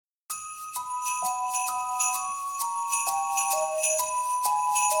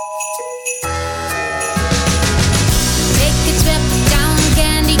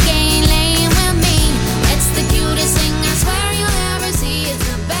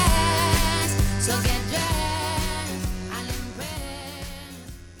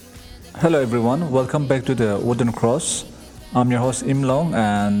Hello everyone, welcome back to the Wooden Cross. I'm your host Imlong,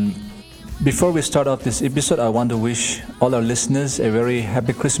 and before we start off this episode, I want to wish all our listeners a very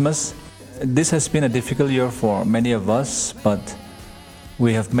happy Christmas. This has been a difficult year for many of us, but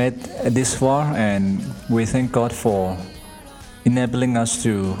we have made this far, and we thank God for enabling us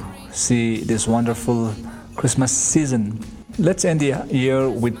to see this wonderful Christmas season. Let's end the year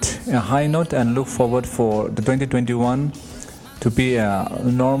with a high note and look forward for the 2021 to be a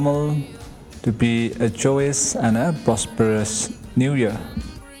normal, to be a joyous and a prosperous new year.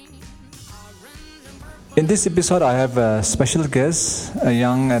 In this episode, I have a special guest, a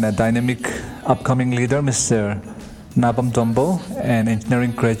young and a dynamic upcoming leader, Mr. Nabum Tombou, an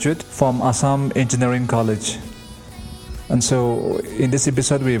engineering graduate from Assam Engineering College. And so, in this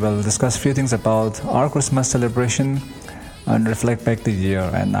episode, we will discuss a few things about our Christmas celebration and reflect back the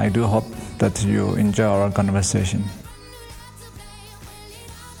year. And I do hope that you enjoy our conversation.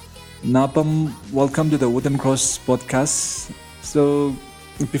 Nabum, welcome to the Wooden Cross podcast. So,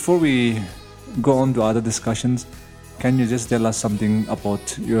 before we go on to other discussions, can you just tell us something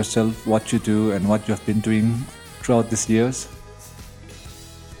about yourself, what you do, and what you have been doing throughout these years?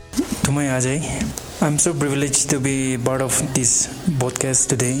 To my Ajay, I'm so privileged to be part of this podcast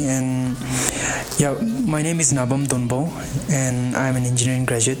today. And my name is Nabum Tombou, and I'm an engineering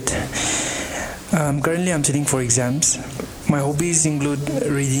graduate. Currently, I'm sitting for exams. My hobbies include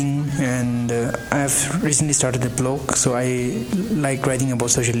reading, and I've recently started a blog, so I like writing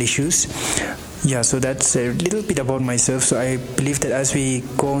about social issues. So that's a little bit about myself. So I believe that as we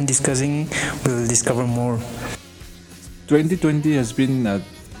go on discussing, we'll discover more. 2020 has been a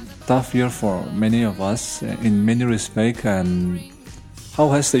tough year for many of us in many respects. And how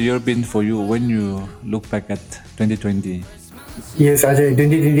has the year been for you when you look back at 2020? Yes, Ajay,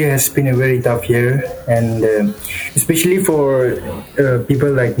 2020 has been a very tough year, and especially for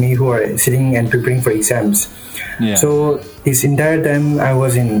people like me who are sitting and preparing for exams. Yeah. So this entire time I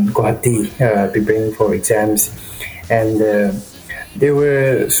was in Guwahati preparing for exams, and there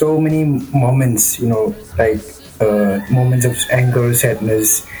were so many moments, like moments of anger,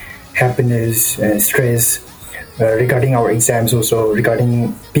 sadness, happiness, stress regarding our exams, also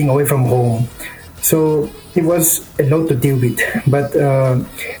regarding being away from home. So it was a lot to deal with, but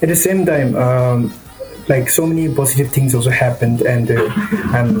at the same time, like so many positive things also happened, and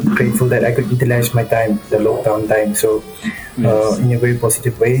I'm grateful that I could utilize my time, the lockdown time, so in a very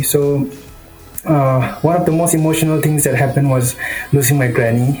positive way. So one of the most emotional things that happened was losing my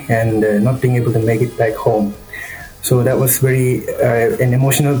granny and not being able to make it back home. So that was very an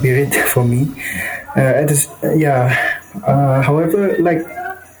emotional period for me. However,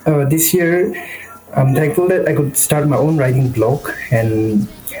 this year, I'm thankful that I could start my own writing blog, and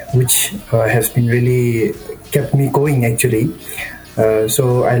which has been really kept me going actually.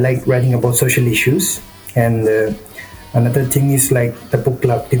 So I like writing about social issues, and another thing is like the book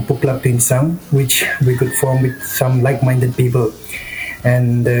club to Insang, which we could form with some like-minded people,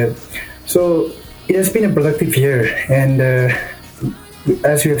 and so it has been a productive year. And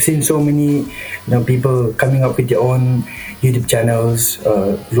as we have seen, so many people coming up with their own YouTube channels,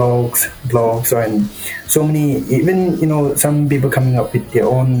 vlogs, blogs, and so many, even some people coming up with their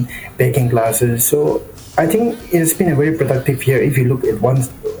own baking classes. So I think it has been a very productive year if you look at one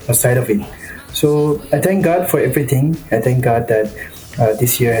side of it. So I thank God for everything. I thank God that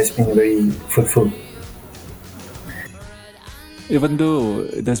this year has been very fruitful. Even though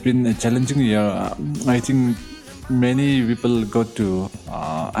it has been a challenging year, I think many people got to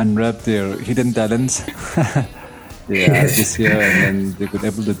unwrap their hidden talents this year, and then they could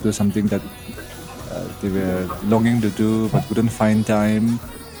able to do something that they were longing to do but couldn't find time.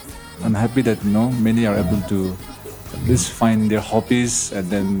 I'm happy that many are able to at least find their hobbies and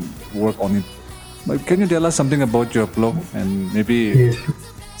then work on it. But can you tell us something about your blog, and maybe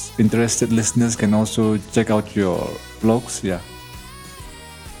interested listeners can also check out your blogs?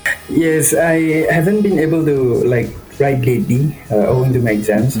 Yes, I haven't been able to write lately owing to my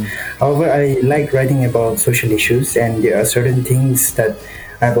exams. However, I like writing about social issues, and there are certain things that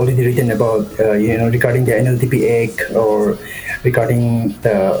I've already written about, regarding the NLTP Act or regarding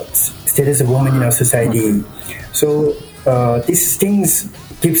the status of women in our society. So these things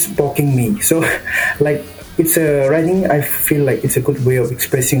keeps poking me. So it's a writing, I feel like it's a good way of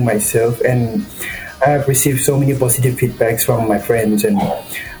expressing myself, and I have received so many positive feedbacks from my friends and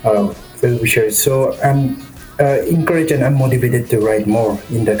well-wishers. So I'm encouraged and I'm motivated to write more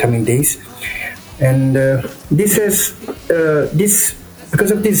in the coming days. And because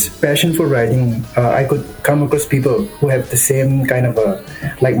of this passion for writing, I could come across people who have the same kind of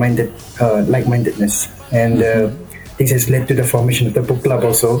like-mindedness, and this has led to the formation of the book club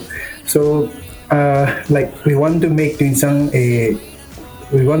also, So, like we want to make Tuinsang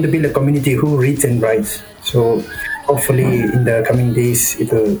we want to build a community who reads and writes. So, hopefully, in the coming days,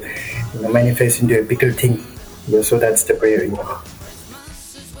 it will manifest into a bigger thing. Yeah, so that's the prayer.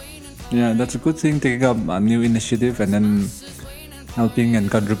 Yeah, that's a good thing, taking up a new initiative and then helping and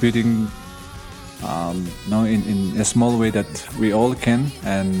contributing in a small way that we all can.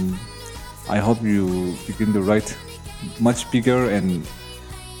 And I hope you begin to write much bigger and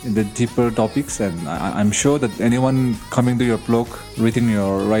in the deeper topics. And I'm sure that anyone coming to your blog, reading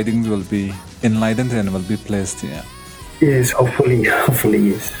your writings, will be enlightened and will be blessed. Yeah. Yes, hopefully,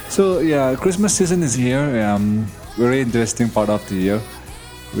 yes. So yeah, Christmas season is here. Very interesting part of the year.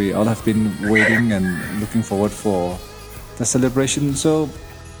 We all have been waiting and looking forward for the celebration. So,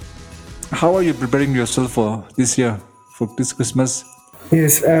 how are you preparing yourself for this year, for this Christmas?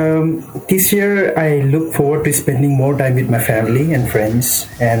 Yes, this year I look forward to spending more time with my family and friends.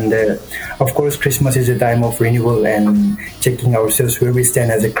 And of course, Christmas is a time of renewal and checking ourselves where we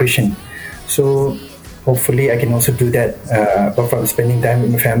stand as a Christian. So, hopefully, I can also do that apart from spending time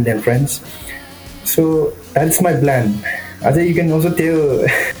with my family and friends. So, that's my plan. Ajay, you can also tell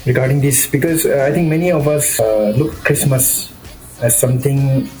regarding this because I think many of us look at Christmas as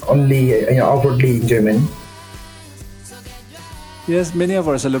something only outwardly in German. Yes, many of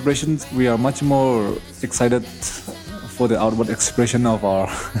our celebrations, we are much more excited for the outward expression of our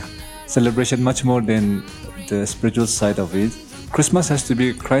celebration, much more than the spiritual side of it. Christmas has to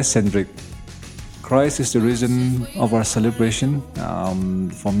be Christ-centric. Christ is the reason of our celebration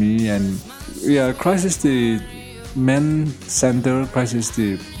for me, and yeah, Christ is the main center. Christ is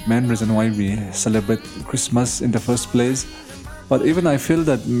the main reason why we celebrate Christmas in the first place. But even I feel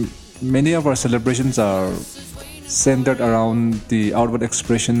that many of our celebrations are centered around the outward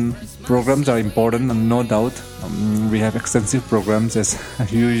expression. Programs are important, and no doubt we have extensive programs as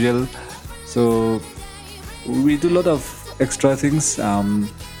usual. So we do a lot of extra things,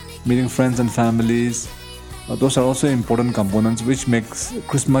 meeting friends and families. Those are also important components which makes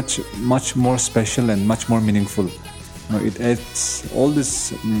Christmas much more special and much more meaningful. It adds all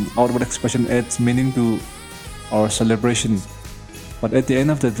this outward expression adds meaning to our celebration. But at the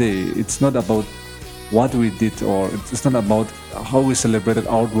end of the day, it's not about what we did, or it's not about how we celebrated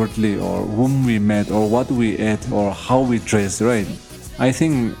outwardly, or whom we met, or what we ate, or how we dressed, right? I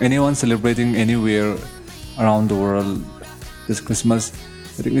think anyone celebrating anywhere around the world this Christmas,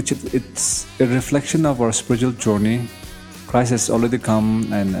 I think it's a reflection of our spiritual journey. Christ has already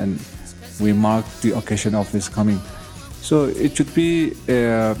come, and we mark the occasion of His coming. So it should be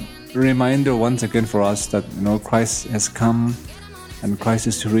a reminder once again for us that Christ has come, and Christ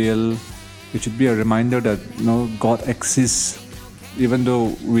is real. It should be a reminder that God exists, even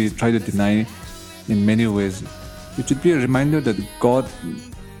though we try to deny in many ways. It should be a reminder that God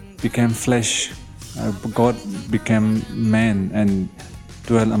became flesh, God became man, and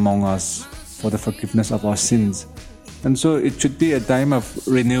dwell among us for the forgiveness of our sins. And so it should be a time of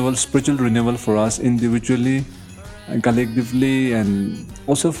renewal, spiritual renewal for us individually, collectively, and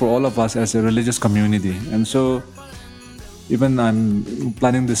also for all of us as a religious community. And so even I'm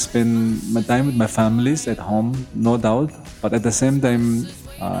planning to spend my time with my families at home, no doubt, but at the same time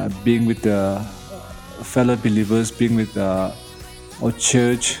being with the fellow believers, being with our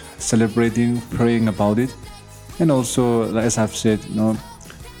church, celebrating, praying about it, and also, as I've said,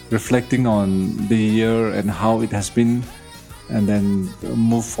 reflecting on the year and how it has been, and then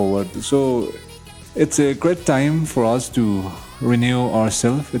move forward. So it's a great time for us to renew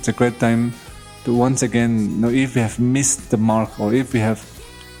ourselves. It's a great time to once again, if we have missed the mark, or if we have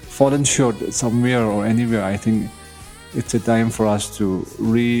fallen short somewhere or anywhere, I think it's a time for us to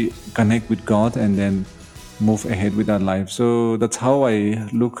reconnect with God and then move ahead with our life. So that's how I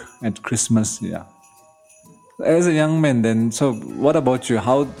look at Christmas. Yeah. As a young man, then, so what about you?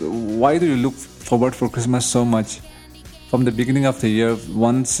 Why do you look forward for Christmas so much? From the beginning of the year,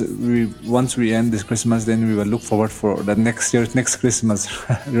 once we end this Christmas, then we will look forward for the next Christmas,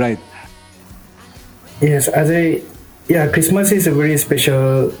 right? Yes, Christmas is a very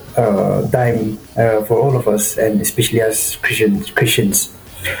special time for all of us, and especially as Christians.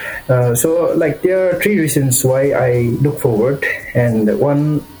 So, there are three reasons why I look forward, and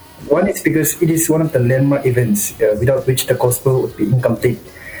one is because it is one of the landmark events without which the gospel would be incomplete.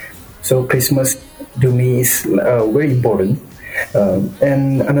 So Christmas to me is very important.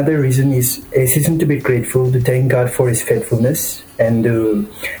 And another reason is a season to be grateful, to thank God for His faithfulness, and to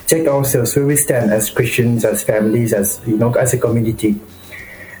check ourselves where we stand as Christians, as families, as a community.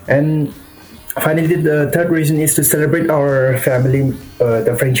 And finally, the third reason is to celebrate our family,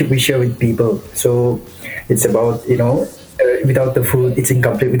 the friendship we share with people. So it's about without the food, it's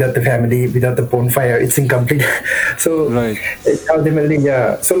incomplete. Without the family, without the bonfire, it's incomplete. So Right. ultimately,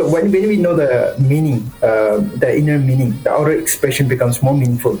 yeah. So when we know the meaning, the inner meaning, the outer expression becomes more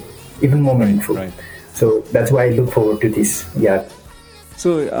meaningful, even more meaningful. Right. So that's why I look forward to this. Yeah.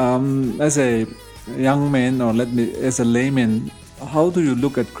 So, as a young man, or as a layman, how do you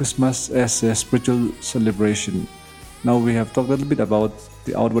look at Christmas as a spiritual celebration? Now we have talked a little bit about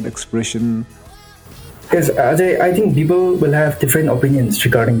the outward expression. Yes, Ajay, I think people will have different opinions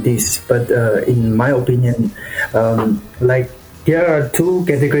regarding this, but in my opinion, like there are two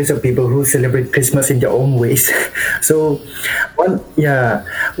categories of people who celebrate Christmas in their own ways. So, the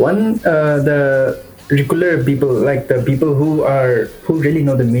regular people, like the people who really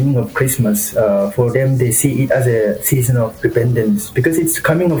know the meaning of Christmas. For them, they see it as a season of repentance because it's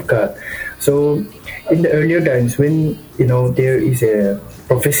coming of God. So, in the earlier times, when there is a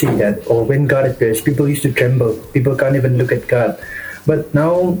prophecy that, or when God appears, people used to tremble. People can't even look at God. But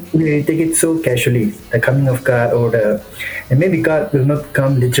now we take it so casually, the coming of God, and maybe God will not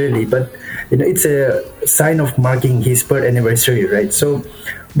come literally, but it's a sign of marking His birth anniversary, right? So,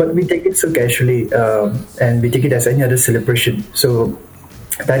 but we take it so casually, and we take it as any other celebration. So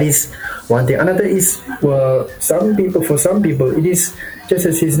that is one thing. Another is, for some people, it is just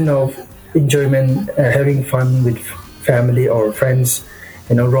a season of enjoyment, having fun with family or friends,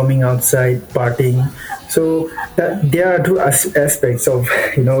 roaming outside, partying. So that there are two aspects of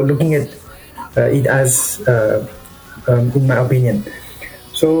looking at it as, in my opinion.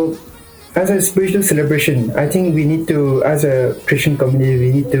 So as a spiritual celebration, I think we need to, as a Christian community,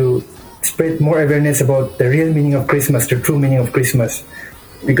 we need to spread more awareness about the real meaning of Christmas, the true meaning of Christmas,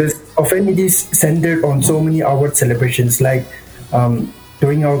 because often it is centered on so many outward celebrations. Like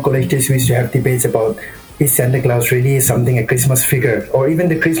during our college days, we used to have debates about, is Santa Claus really something, a Christmas figure, or even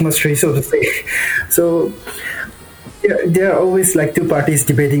the Christmas tree, so to say. So there are always like two parties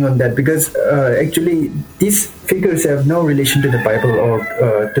debating on that, because actually these figures have no relation to the Bible or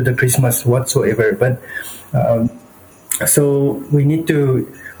to the Christmas whatsoever. But so we need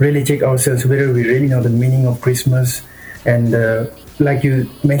to really check ourselves whether we really know the meaning of Christmas. And like you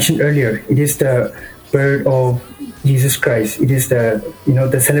mentioned earlier, it is the birth of Jesus Christ. It is the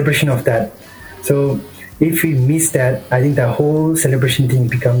the celebration of that. So if we miss that, I think the whole celebration thing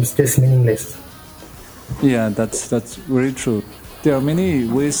becomes just meaningless. Yeah, that's very true. There are many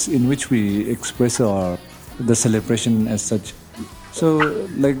ways in which we express the celebration as such. So,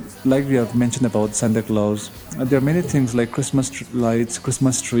 like we have mentioned about Santa Claus, there are many things like Christmas lights,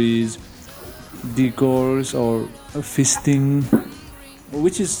 Christmas trees, decors, or feasting,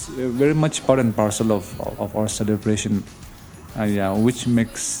 which is very much part and parcel of our celebration. Yeah, which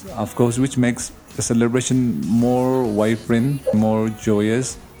makes the celebration more vibrant, more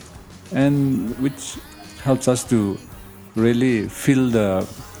joyous, and which helps us to really feel the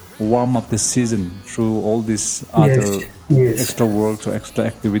warmth of the season through all this other extra work or extra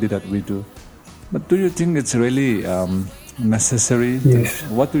activity that we do. But do you think it's really necessary? Yes.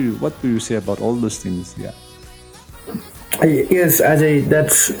 What do you say about all those things? Yeah. Yes, Ajay,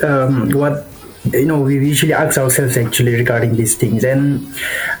 that's what we usually ask ourselves actually regarding these things. And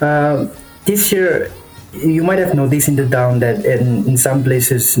this year, you might have noticed in the town that in some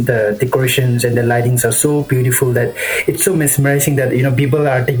places the decorations and the lightings are so beautiful that it's so mesmerizing that people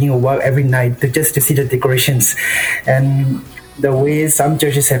are taking a walk every night to see the decorations, and the way some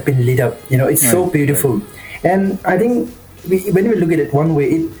churches have been lit up. It's so beautiful. Right. And I think when we look at it one way,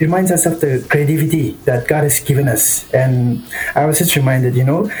 it reminds us of the creativity that God has given us. And I was just reminded,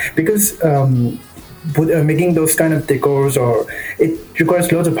 because making those kind of decors, or it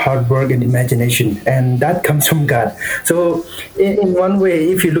requires lots of hard work and imagination, and that comes from God. So in one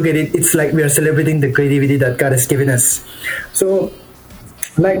way, if you look at it, it's like we are celebrating the creativity that God has given us. So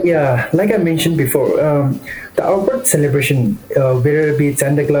like I mentioned before, the outward celebration, whether it be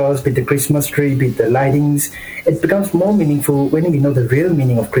Santa Claus, be it the Christmas tree, be it the lightings, it becomes more meaningful when we know the real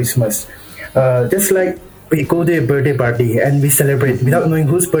meaning of Christmas. Just like we go to a birthday party and we celebrate without knowing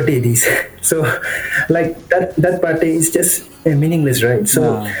whose birthday it is. So like that party is just meaningless, right?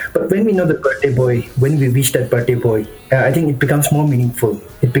 So but when we know the birthday boy, when we wish that birthday boy, I think it becomes more meaningful.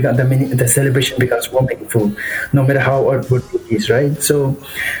 The celebration becomes more meaningful, no matter how outward it is, right? So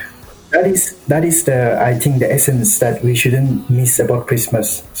that is I think the essence that we shouldn't miss about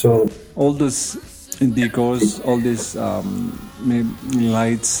Christmas. So all those decors, all these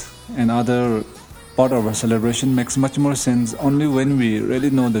lights and other part of our celebration makes much more sense only when we really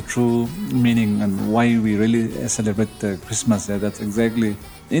know the true meaning and why we really celebrate Christmas. That's exactly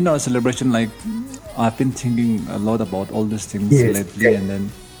in our celebration. Like I've been thinking a lot about all these things lately, and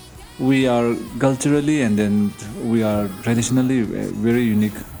then we are culturally and then we are traditionally very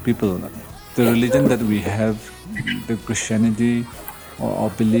unique people. The religion that we have, the Christianity or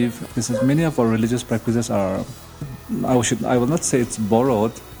belief, this is many of our religious practices are. I will not say it's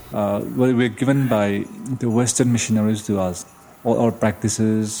borrowed, but we're given by the Western missionaries to us. All our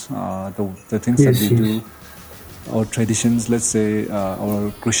practices, the things that we do, our traditions, let's say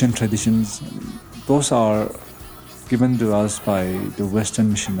our Christian traditions, those are given to us by the Western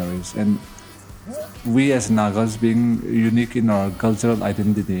missionaries. And we as Nagas being unique in our cultural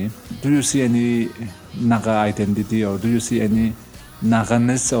identity, do you see any Naga identity or do you see any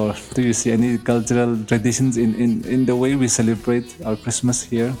Naganess or do you see any cultural traditions in the way we celebrate our Christmas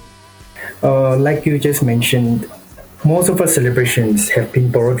here? Like you just mentioned, most of our celebrations have been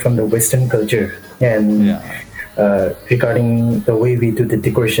borrowed from the Western culture, and regarding the way we do the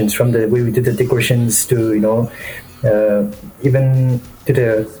decorations, from the way we do the decorations to even to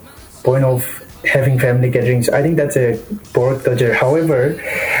the point of having family gatherings, I think that's a borrowed culture. However,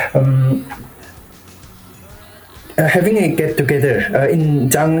 having a get together in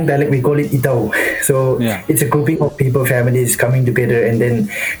Jang dialect we call it itao. So it's a grouping of people, families coming together, and then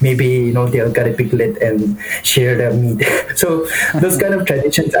maybe they'll get a piglet and share the meat. So those kind of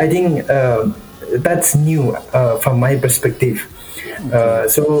traditions, I think that's new from my perspective.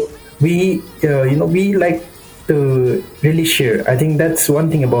 So we we like to really share. I think that's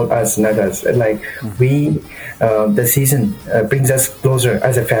one thing about us Nagas. Like we the season brings us closer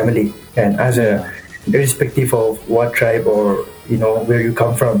as a family and as a irrespective of what tribe or where you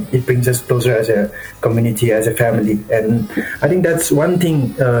come from, it brings us closer as a community, as a family. And I think that's one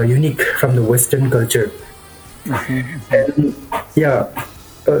thing unique from the Western culture. And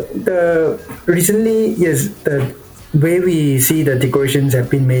the recently, yes, the way we see the decorations have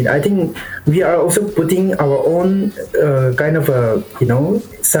been made, I think we are also putting our own kind of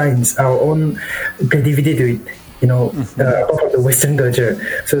signs, our own creativity to it, of the Western culture.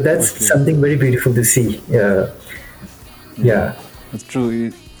 So that's something very beautiful to see. Yeah, that's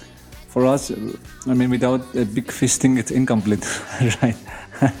true. For us, I mean, without a big feasting, it's incomplete, right?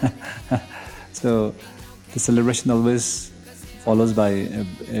 So the celebration always follows by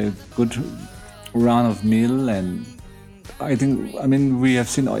a good round of meal, and I think, I mean, we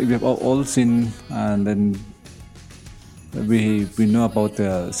have all seen, and then we know about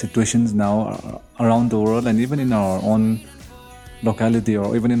the situations now around the world and even in our own locality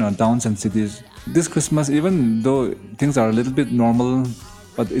or even in our towns and cities. This Christmas, even though things are a little bit normal,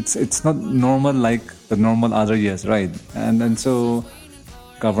 but it's not normal like the normal other years, right? And so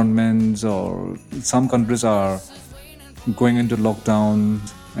governments or some countries are going into lockdown,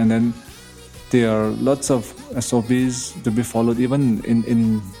 and then there are lots of SOPs to be followed even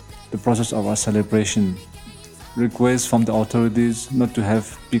in the process of our celebration. Requests from the authorities not to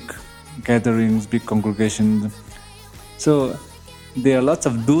have big gatherings, big congregations. So there are lots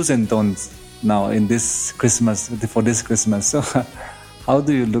of do's and don'ts now in this Christmas, for this Christmas. So how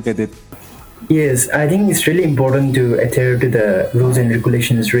do you look at it? Yes, I think it's really important to adhere to the rules and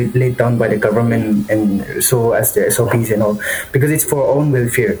regulations laid down by the government, and so as the SOPs and all, because it's for our own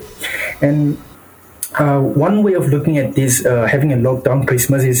welfare. And one way of looking at this, having a lockdown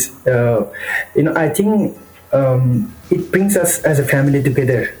Christmas is, I think it brings us as a family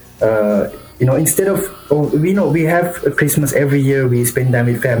together. Instead of, we have a Christmas every year, we spend time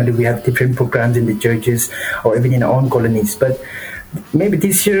with family, we have different programs in the churches or even in our own colonies. But maybe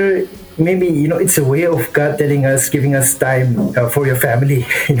this year, it's a way of God telling us, giving us time for your family,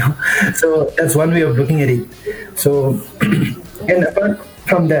 So that's one way of looking at it. So, and apart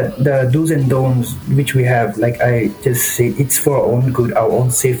from that, the do's and don'ts which we have, like I just said, it's for our own good, our own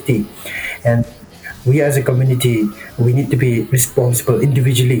safety. And we as a community, we need to be responsible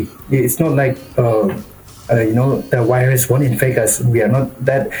individually. It's not like, the virus won't infect us. We are not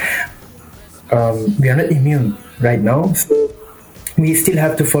that, we are not immune right now. So we still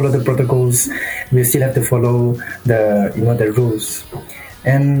have to follow the protocols. We still have to follow the rules.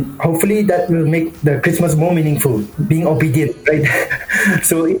 And hopefully that will make the Christmas more meaningful, being obedient, right?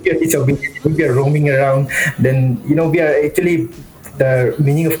 So if you're disobedient, if you're roaming around, then, we are actually, the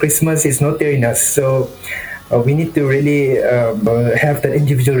meaning of Christmas is not there in us. So we need to really have that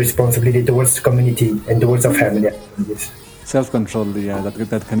individual responsibility towards the community and towards our family. Yes. Self-control,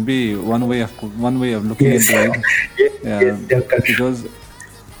 that can be one way of looking at it. Yes, because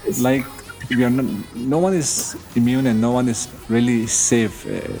like we are not, no one is immune and no one is really safe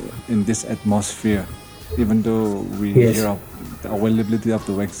in this atmosphere. Even though we hear of the availability of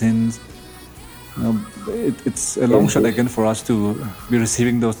the vaccines, it's a long shot again for us to be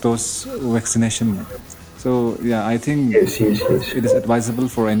receiving those vaccination. So yeah, I think Yes. it is advisable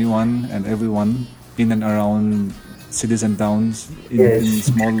for anyone and everyone in and around cities and towns, in Yes.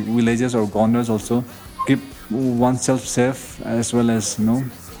 small villages or corners also, keep oneself safe as well as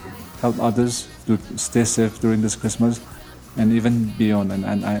help others to stay safe during this Christmas and even beyond.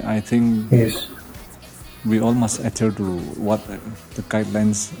 And I think Yes. we all must adhere to what the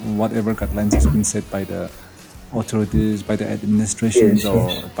guidelines, whatever guidelines has been set by the authorities, by the administrations, or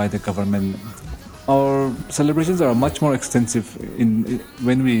by the government. Our celebrations are much more extensive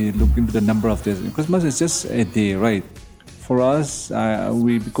when we look into the number of days. Christmas is just a day, right? For us,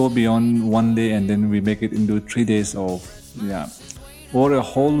 we go beyond one day and then we make it into 3 days of or a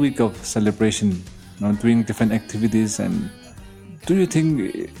whole week of celebration, doing different activities. And do you think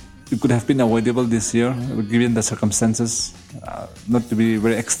it could have been avoidable this year, given the circumstances, not to be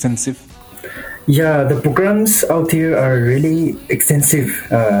very extensive? Yeah, the programs out here are really extensive.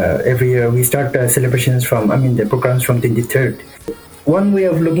 Every year we start celebrations the programs from 23rd. One way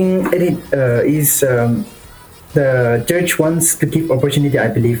of looking at it is the church wants to give opportunity, I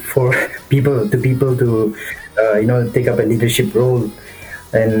believe, for people to take up a leadership role,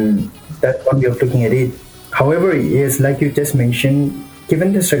 and that's one way of looking at it. However, yes, like you just mentioned,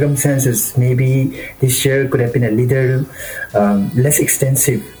 given the circumstances, maybe this year could have been a little less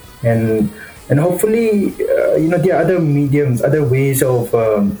extensive, and hopefully, there are other mediums, other ways of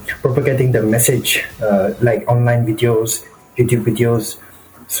propagating the message, like online videos, YouTube videos.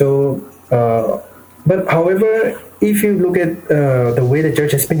 So, but however, if you look at the way the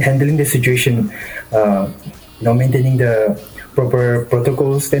church has been handling the situation, maintaining the proper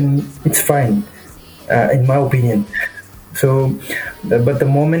protocols, then it's fine, in my opinion. So, but the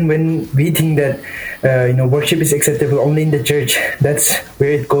moment when we think that worship is acceptable only in the church, that's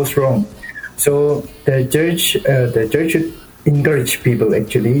where it goes wrong. So the church should encourage people.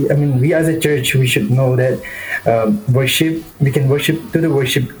 Actually, we as a church, we should know that we can do the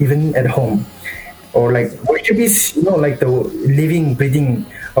worship even at home, or like worship is like the living, breathing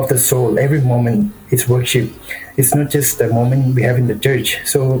of the soul. Every moment is worship. It's not just the moment we have in the church.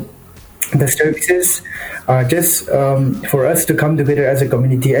 So the services are just for us to come together as a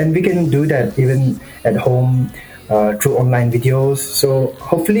community, and we can do that even at home through online videos. So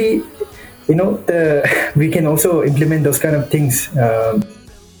hopefully, we can also implement those kind of things. So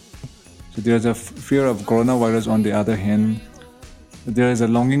there's a fear of coronavirus on the other hand. There is a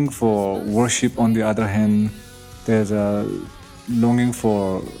longing for worship on the other hand. There's a longing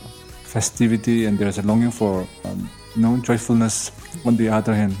for festivity, and there's a longing for joyfulness on the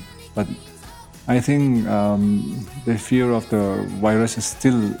other hand. But I think the fear of the virus is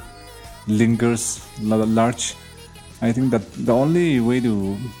still lingers large. I think that the only way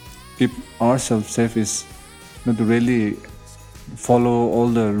to keep ourselves safe is not to really follow all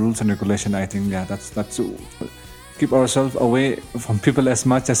the rules and regulation. I think that's keep ourselves away from people as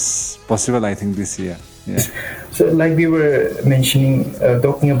much as possible, I think, this year. Yeah. So like we were mentioning,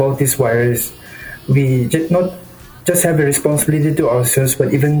 talking about this virus, we not just have a responsibility to ourselves,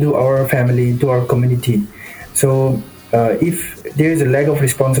 but even to our family, to our community. So if there is a lack of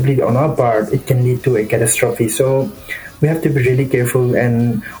responsibility on our part, it can lead to a catastrophe. So we have to be really careful,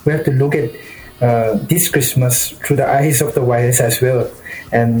 and we have to look at this Christmas through the eyes of the virus as well.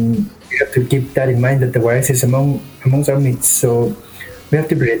 And we have to keep that in mind, that the virus is amongst our midst. So we have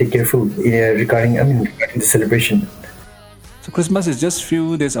to be really careful regarding the celebration. So Christmas is just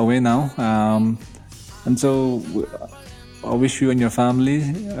few days away now, and so I wish you and your family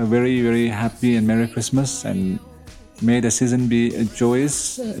a very, very happy and Merry Christmas, and may the season be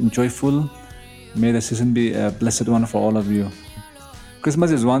joyous and joyful. May the season be a blessed one for all of you. Christmas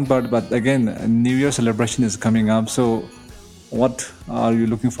is one part, but again, a New Year celebration is coming up. So what are you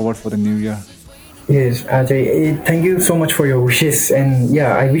looking forward for the New Year? Yes, Ajay, thank you so much for your wishes, and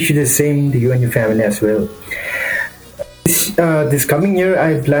I wish you the same to you and your family as well. This coming year,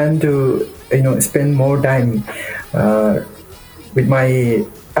 I plan to spend more time with my.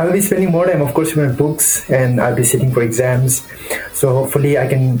 I'll be spending more time, of course, with my books, and I'll be sitting for exams. So hopefully, I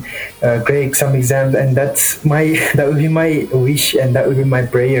can crack some exams, and that will be my wish, and that will be my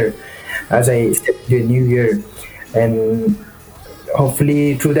prayer as I step into a new year. And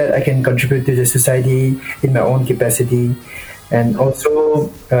hopefully, through that, I can contribute to the society in my own capacity. And also,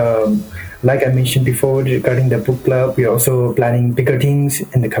 like I mentioned before, regarding the book club, we're also planning bigger things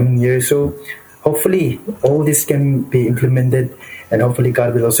in the coming year. So hopefully, all this can be implemented, and hopefully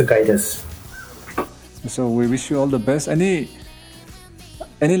God will also guide us. So we wish you all the best. Any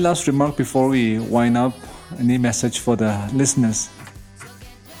last remark before we wind up? Any message for the listeners?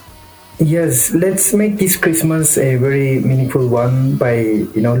 Yes, let's make this Christmas a very meaningful one by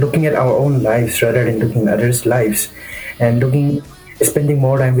looking at our own lives rather than looking at others' lives, and looking spending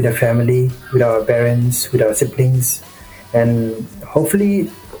more time with our family, with our parents, with our siblings, and hopefully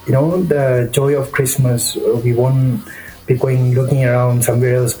the joy of Christmas we won't be going looking around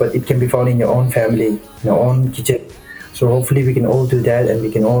somewhere else, but it can be found in your own family, in your own kitchen. So hopefully we can all do that, and we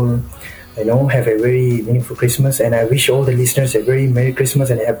can all have a very meaningful Christmas. And I wish all the listeners a very Merry Christmas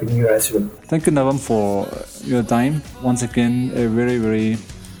and a Happy New Year as well. Thank you, Nabum, for your time. Once again, a very, very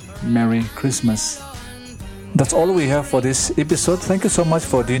Merry Christmas. That's all we have for this episode. Thank you so much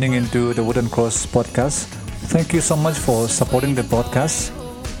for tuning into the Wooden Cross podcast. Thank you so much for supporting the podcast.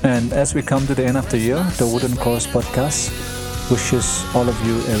 And as we come to the end of the year, the Wooden Cross podcast wishes all of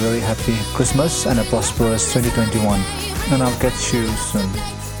you a very happy Christmas and a prosperous 2021. And I'll catch you soon.